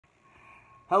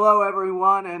Hello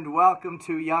everyone and welcome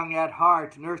to Young at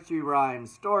Heart, nursery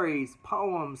rhymes, stories,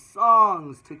 poems,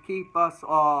 songs to keep us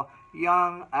all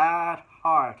young at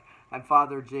heart. I'm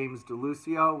Father James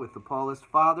DeLucio with the Paulist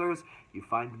Fathers. You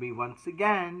find me once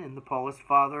again in the Paulist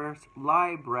Fathers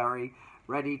library,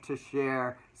 ready to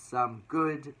share some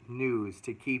good news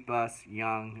to keep us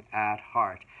young at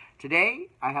heart. Today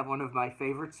I have one of my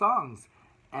favorite songs,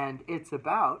 and it's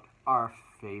about our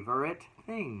favorite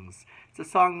things. It's a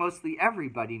song mostly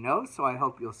everybody knows, so I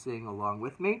hope you'll sing along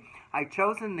with me. I've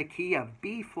chosen the key of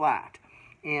B flat,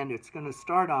 and it's going to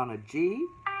start on a G,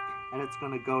 and it's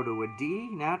going to go to a D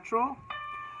natural.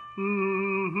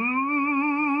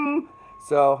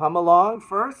 So hum along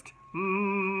first.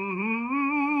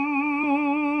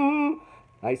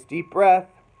 Nice deep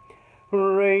breath.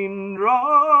 Raindrops.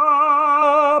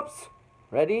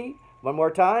 Ready? One more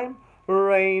time.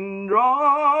 Raindrops.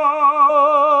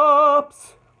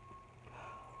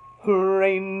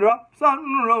 Raindrops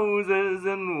on roses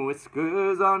and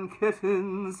whiskers on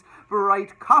kittens,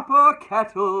 bright copper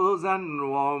kettles and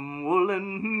warm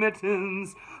woolen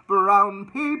mittens, brown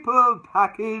paper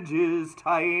packages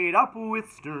tied up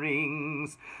with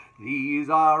strings. These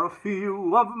are a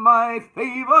few of my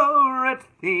favorite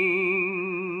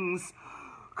things.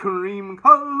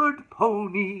 Cream-colored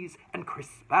ponies and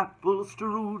crisp apple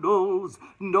strudels,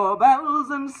 doorbells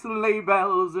and sleigh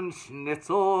bells and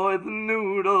schnitzel with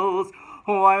noodles,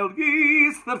 wild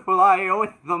geese that fly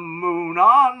with the moon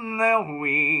on their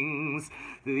wings.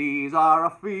 These are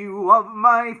a few of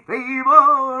my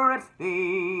favorite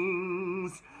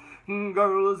things.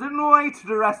 Girls in white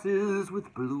dresses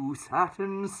with blue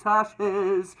satin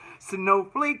sashes,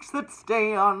 snowflakes that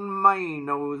stay on my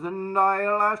nose and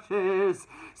eyelashes,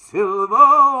 silver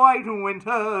white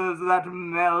winters that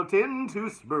melt into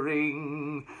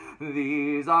spring.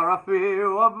 These are a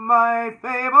few of my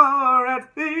favorite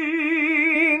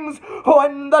things.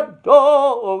 When the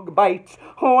dog bites,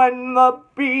 when the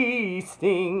bee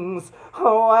stings,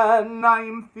 when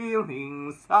I'm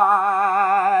feeling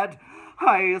sad,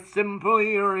 I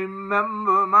simply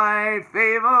remember my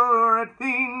favorite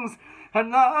things,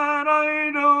 and that I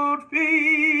don't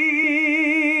feel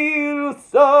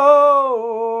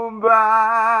so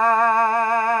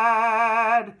bad.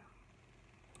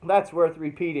 That's worth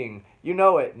repeating. You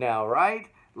know it now, right?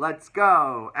 Let's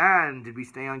go. And did we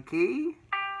stay on key?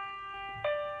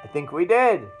 I think we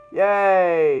did.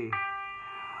 Yay!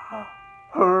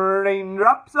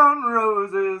 Raindrops on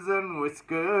roses and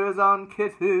whiskers on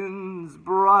kittens,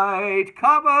 bright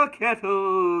copper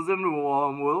kettles and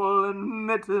warm woolen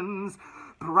mittens,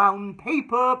 brown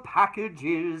paper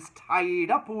packages tied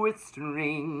up with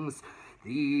strings.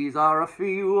 These are a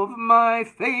few of my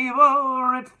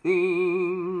favorite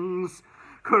things.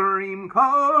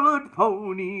 Cream-colored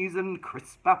ponies and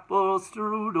crisp apple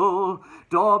strudel,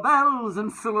 doorbells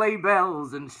and sleigh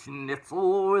bells and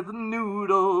schnitzel with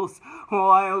noodles,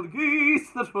 wild geese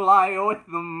that fly with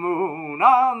the moon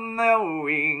on their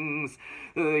wings.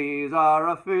 These are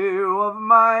a few of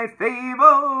my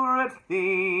favorite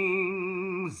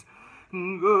things.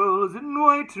 Girls in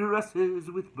white dresses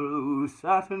with blue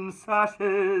satin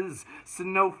sashes,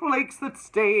 snowflakes that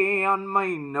stay on my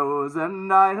nose and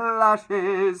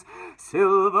eyelashes,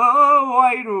 silver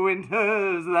white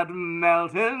winters that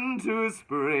melt into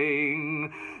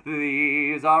spring.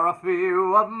 These are a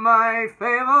few of my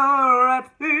favorite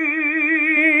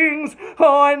things.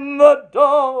 When the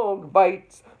dog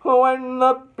bites, when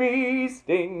the bee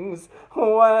stings,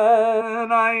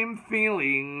 when I'm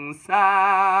feeling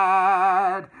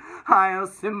sad, I'll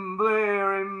simply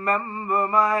remember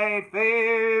my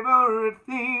favorite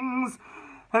things,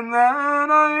 and then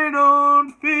I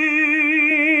don't feel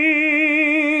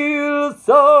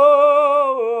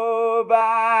so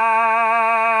bad.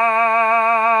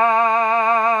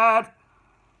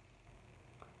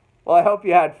 Well, I hope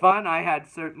you had fun. I had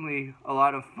certainly a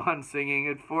lot of fun singing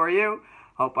it for you.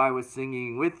 Hope I was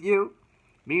singing with you.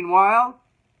 Meanwhile,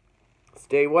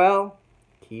 stay well,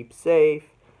 keep safe,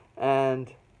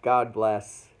 and God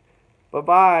bless.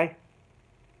 Bye-bye.